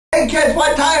Hey kids,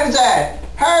 what time is it?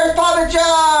 Harris Papa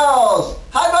Joe's!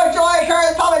 How much you like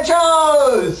Harris Papa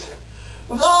Joe's?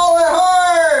 With all their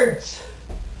hearts!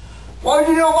 What did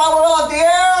you do while we're off the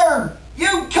air?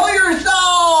 You kill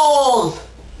yourselves!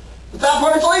 What's that,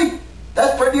 Parsley?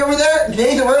 That's Brittany over there.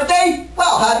 Today's her birthday?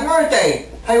 Well, happy birthday!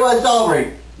 How you want to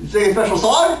celebrate? You sing a special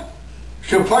song?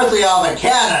 Shoot Parsley out of a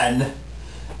cannon.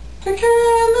 The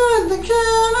cannon, the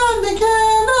cannon, the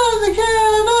cannon, the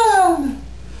cannon.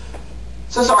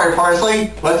 So sorry, Parsley.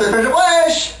 What's your special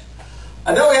wish?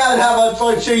 I know we haven't had much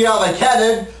fun shooting out of a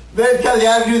cannon, but it's because you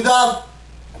have used up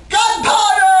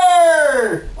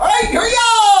gunpowder! Alright, here we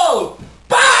go!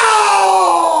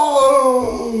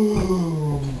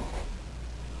 Boom!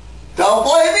 Don't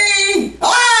blame me!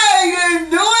 I didn't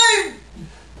do it!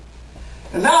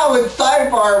 And now it's time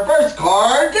for our first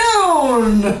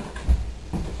cartoon!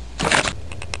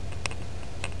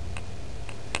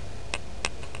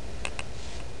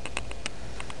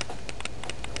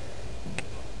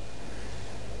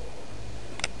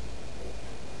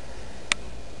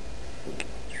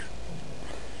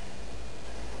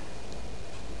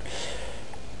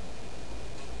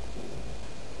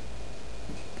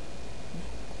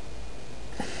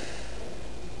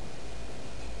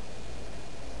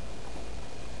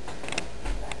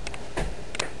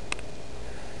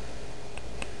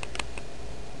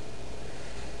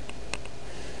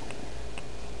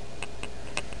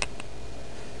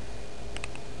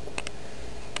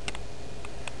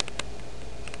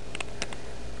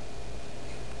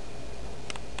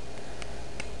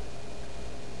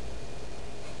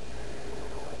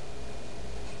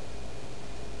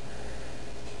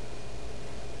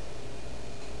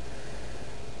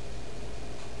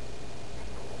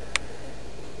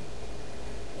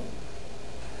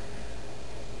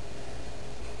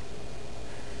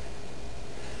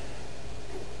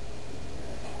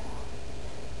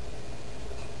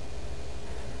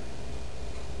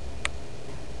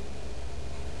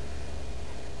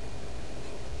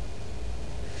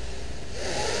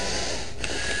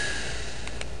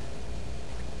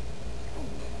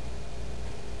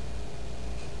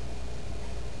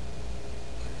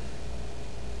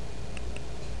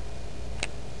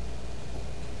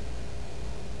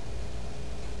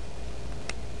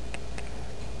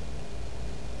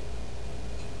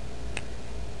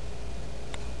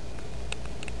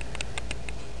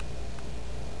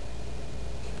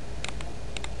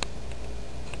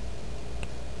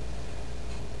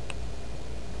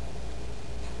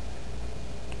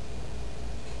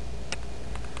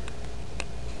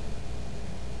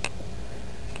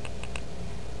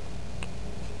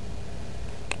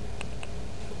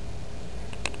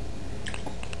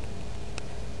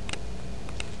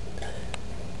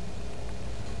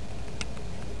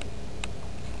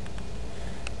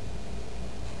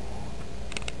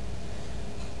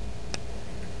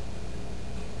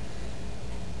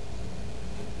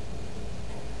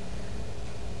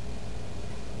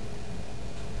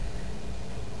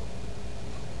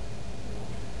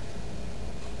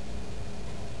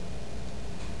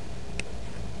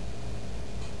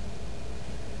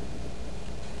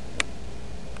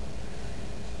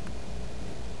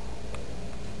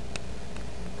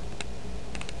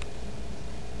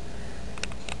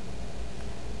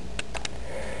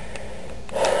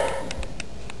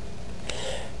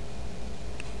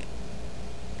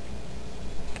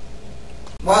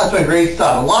 Well, that's been great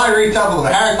stuff. A lot of great stuff with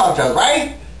the Harris Papa Joe's,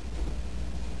 right?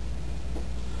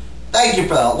 Thank you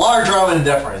for that large Roman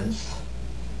difference.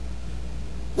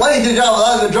 Ladies and gentlemen,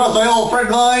 I'd like to introduce my old friend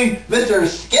of mine, Mr.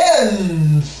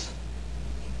 Skins.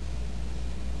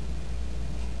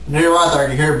 Near your right there, I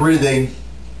can hear breathing.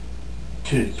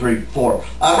 2, 3, 4.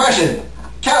 Impression.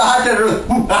 Count a hot dinner.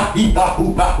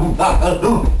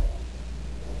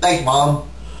 Thanks, Mom.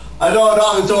 I know a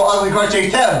dog is so ugly, can't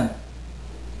chase him.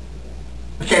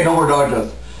 Okay, no more dog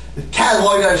jokes. The cat is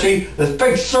walking down the street, this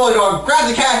big silly dog grabs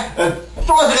the cat and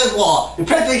throws it against the wall. He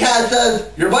pets the cat and says,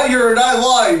 "Your money, your 9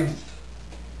 lives.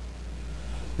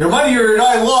 Your money, your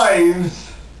 9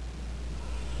 lives."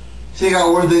 See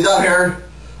how words these up here?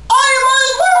 I'm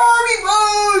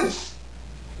Army Boots!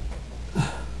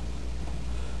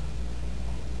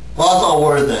 Well, it's all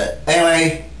worth it.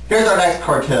 Anyway, here's our next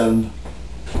cartoon.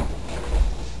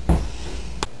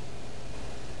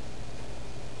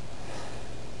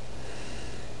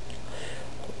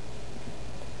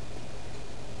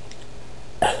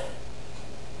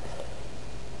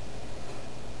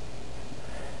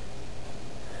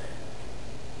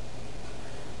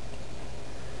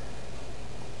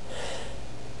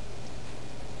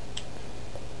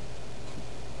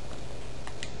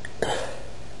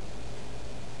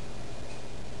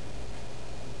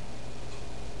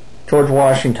 George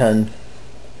Washington.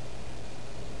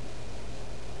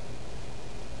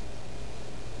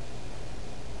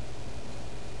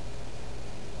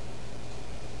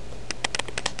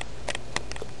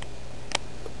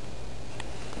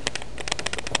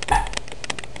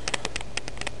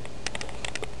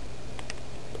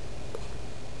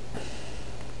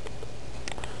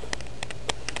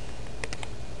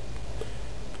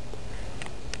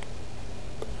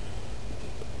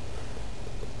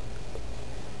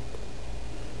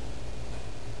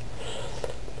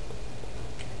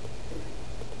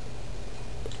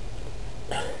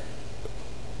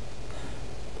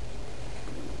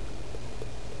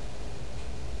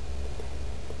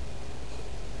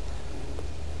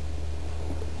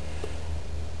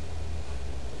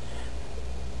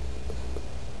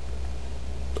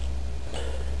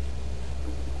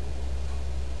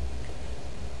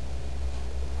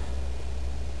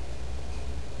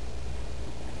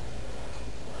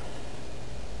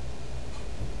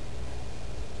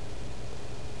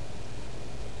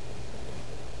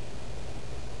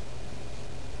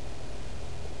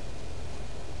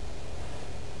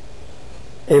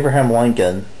 Abraham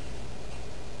Lincoln.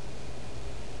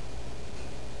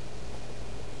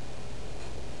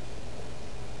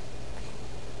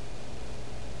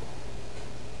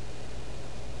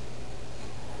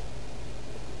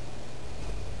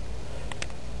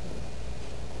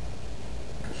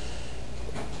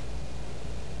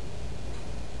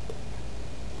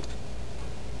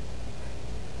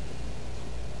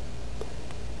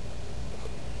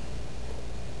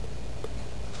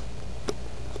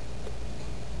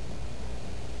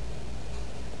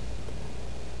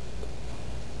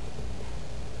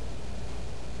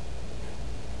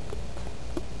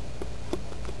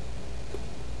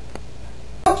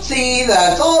 See,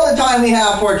 that's all the time we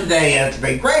have for today. It's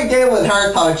been a great day with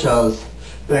Harris Poppin Shows.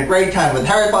 It's been a great time with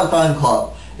Harris Poppin Fan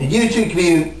Club. And you too can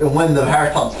be win the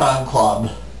Harris Poppin Fan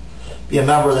Club. Be a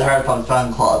member of the Harris Poppin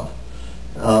Fan Club.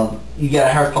 You get a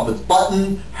Harris Poppins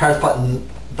button, Harris Poppins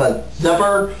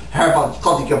zipper, Harris Poppins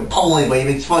club. You can pummel anybody.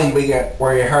 It's funny when you get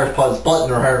wear your Harris Poppins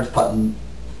button or Harris Poppins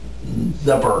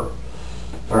zipper.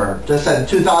 Or just send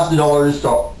 $2,000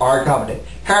 to our company.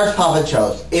 Harris Poppin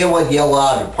Shows, 801 Yale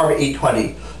Loud, apartment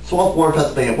 820. Swamp Ward,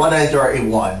 Pennsylvania,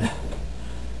 19081.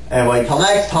 Anyway, till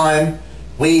next time,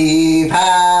 we've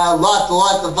had lots and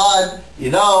lots of fun,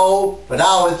 you know, but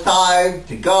now it's time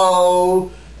to go.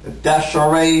 Dash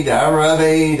array,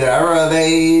 derivate,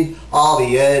 I'll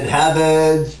be in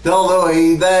heaven, still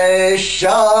doing this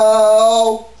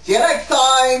show. See you next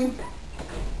time.